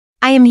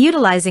I am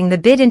utilizing the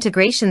Bid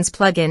Integrations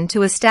plugin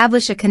to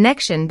establish a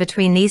connection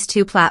between these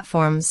two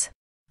platforms.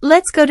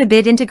 Let's go to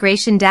Bid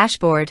Integration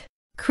Dashboard.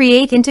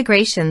 Create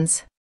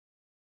integrations.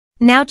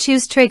 Now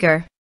choose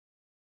Trigger.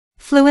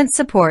 Fluent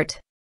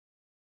Support.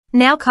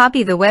 Now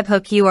copy the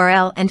webhook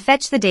URL and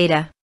fetch the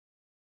data.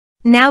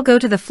 Now go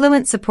to the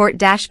Fluent Support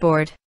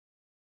dashboard.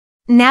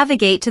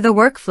 Navigate to the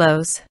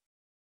workflows.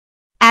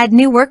 Add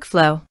new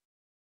workflow.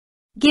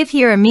 Give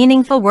here a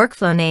meaningful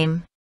workflow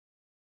name.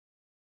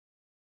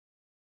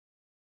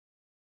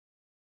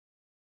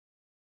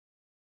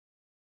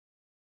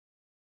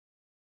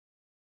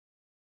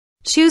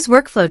 Choose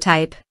workflow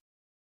type.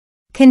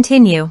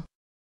 Continue.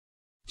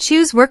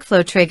 Choose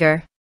workflow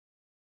trigger.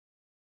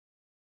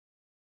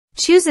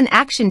 Choose an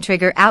action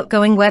trigger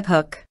outgoing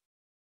webhook.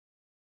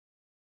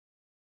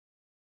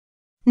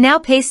 Now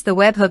paste the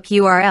webhook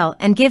URL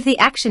and give the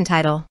action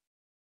title.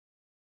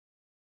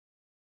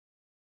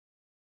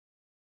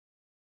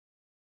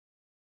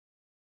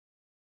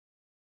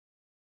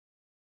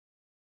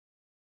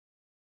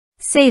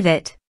 Save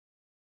it.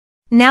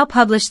 Now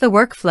publish the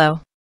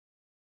workflow.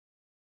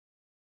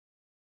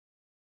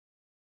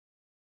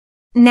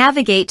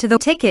 Navigate to the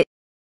ticket.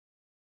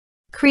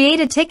 Create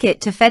a ticket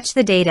to fetch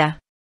the data.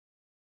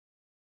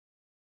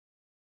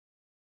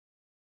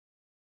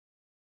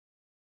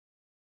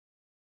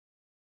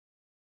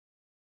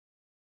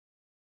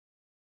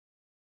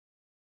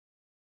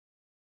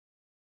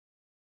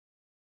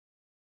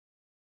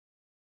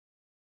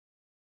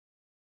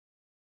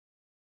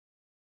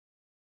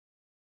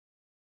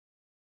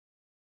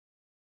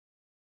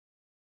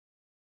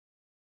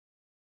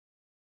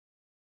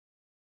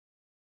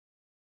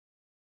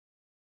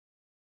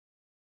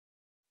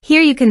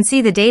 Here you can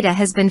see the data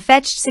has been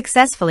fetched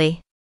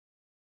successfully.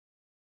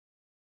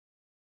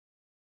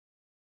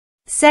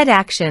 Set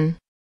action.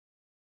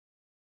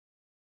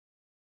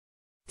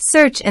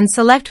 Search and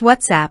select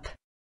WhatsApp.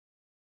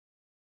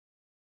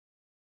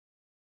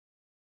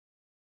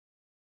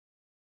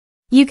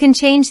 You can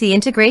change the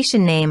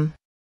integration name.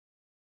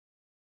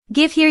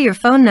 Give here your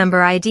phone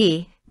number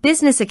ID,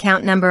 business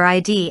account number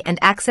ID and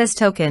access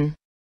token.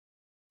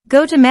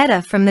 Go to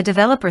Meta from the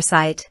developer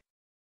site.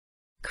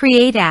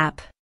 Create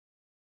app.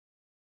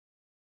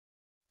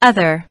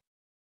 Other.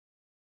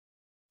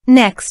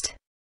 Next.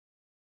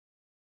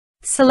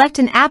 Select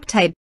an app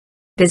type,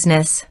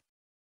 business.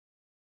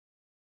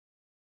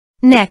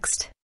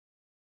 Next.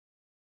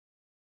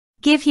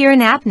 Give here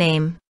an app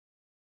name.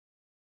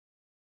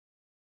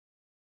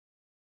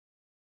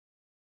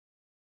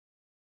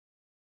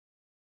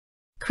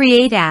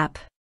 Create app.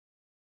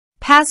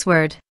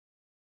 Password.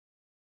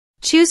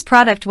 Choose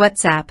product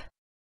WhatsApp.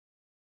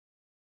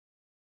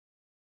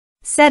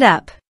 Set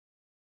up.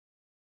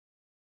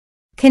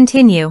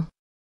 Continue.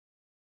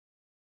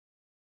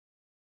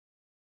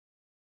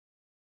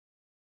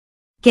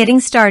 Getting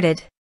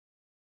started.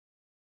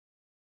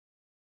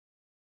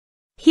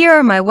 Here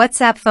are my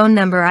WhatsApp phone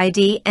number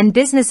ID and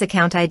business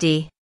account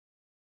ID.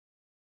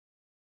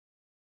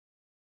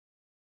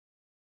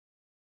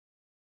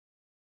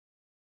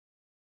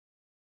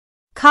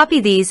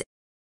 Copy these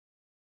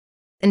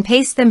and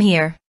paste them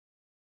here.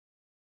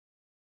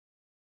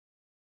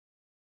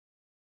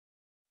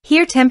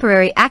 Here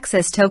temporary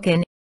access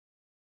token.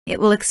 It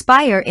will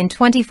expire in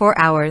 24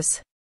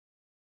 hours.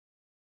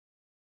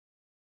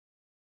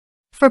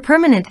 For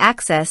permanent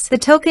access, the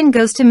token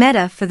goes to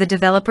Meta for the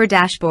developer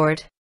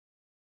dashboard.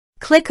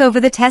 Click over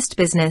the test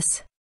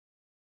business.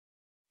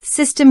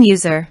 System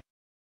user.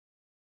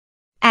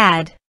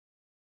 Add.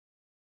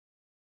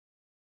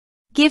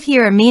 Give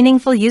here a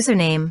meaningful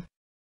username.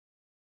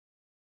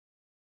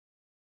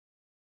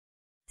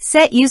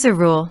 Set user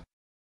rule.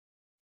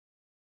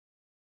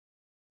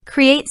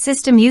 Create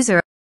system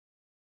user.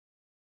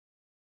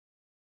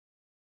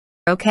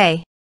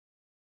 OK.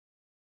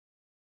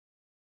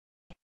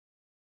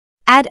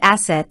 Add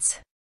assets.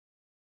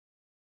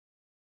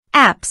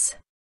 Apps.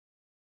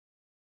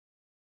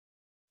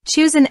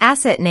 Choose an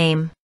asset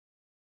name.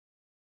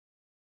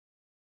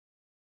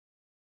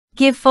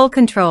 Give full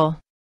control.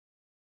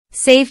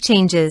 Save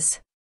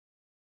changes.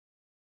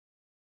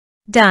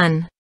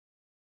 Done.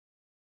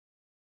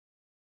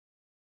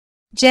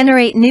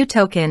 Generate new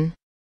token.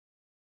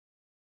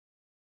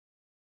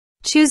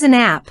 Choose an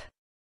app.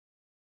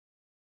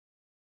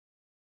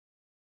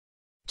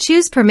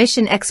 Choose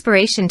permission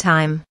expiration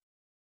time.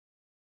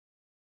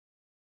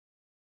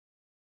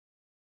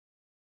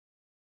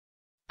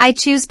 I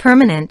choose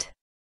permanent.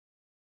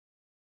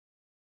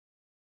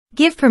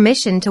 Give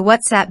permission to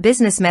WhatsApp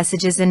business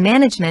messages in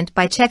management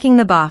by checking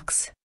the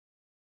box.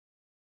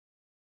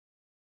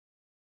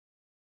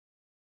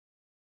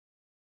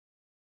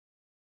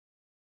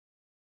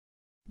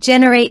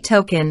 Generate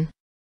token.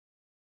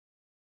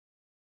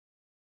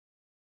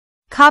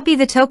 Copy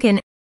the token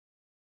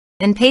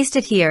and paste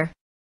it here.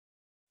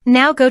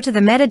 Now go to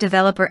the Meta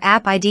Developer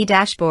App ID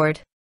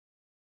dashboard.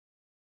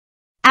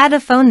 Add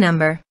a phone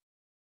number.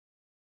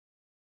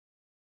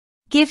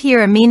 Give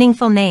here a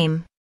meaningful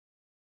name.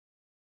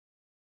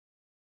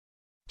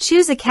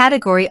 Choose a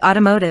category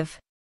automotive.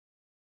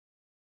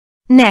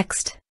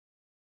 Next.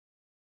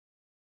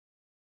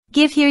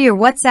 Give here your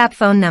WhatsApp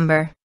phone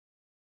number.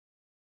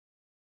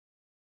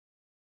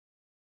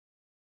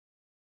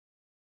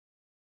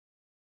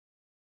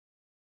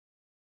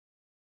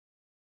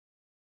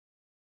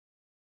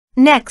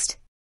 Next,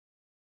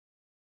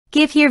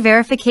 give here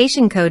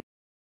verification code.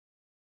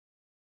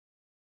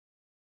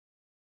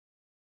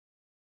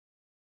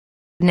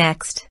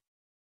 Next,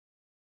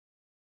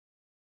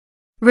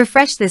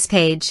 refresh this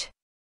page.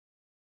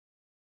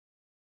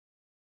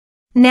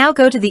 Now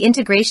go to the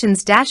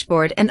integrations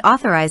dashboard and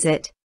authorize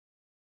it.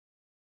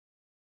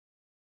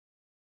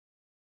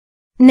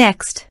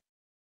 Next,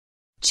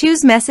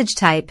 choose message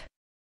type.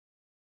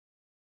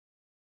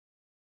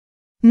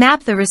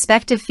 Map the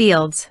respective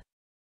fields.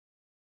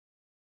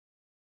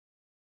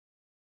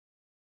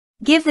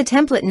 Give the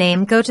template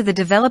name. Go to the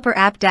Developer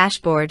App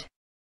dashboard.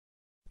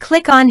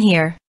 Click on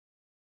here.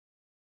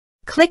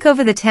 Click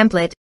over the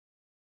template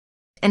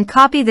and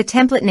copy the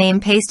template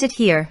name, paste it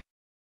here.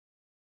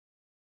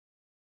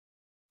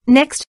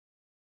 Next,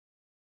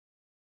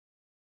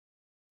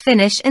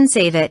 finish and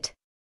save it.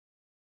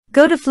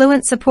 Go to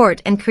Fluent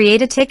Support and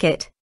create a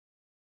ticket.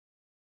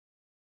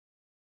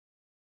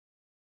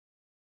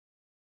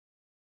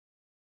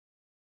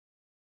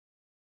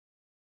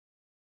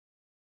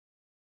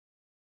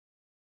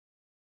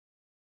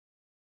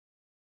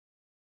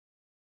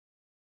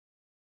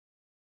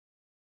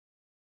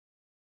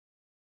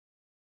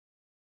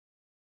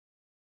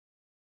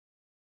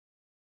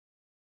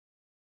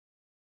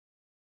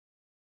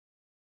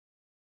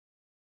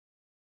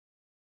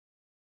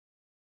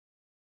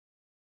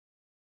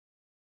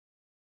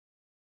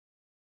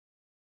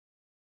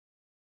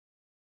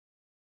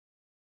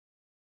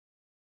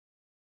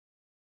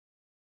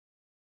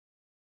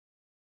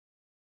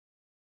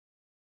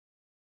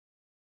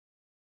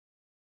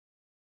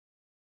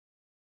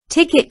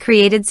 Ticket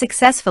created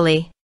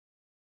successfully.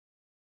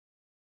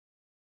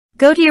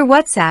 Go to your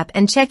WhatsApp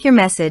and check your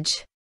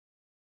message.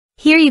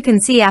 Here you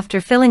can see after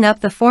filling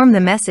up the form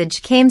the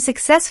message came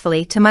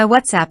successfully to my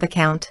WhatsApp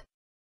account.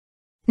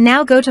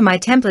 Now go to my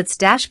templates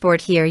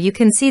dashboard. Here you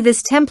can see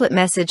this template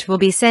message will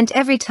be sent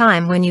every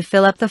time when you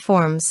fill up the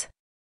forms.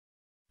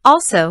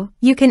 Also,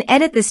 you can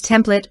edit this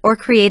template or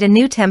create a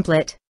new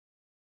template.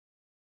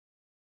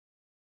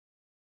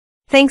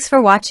 Thanks for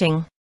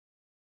watching.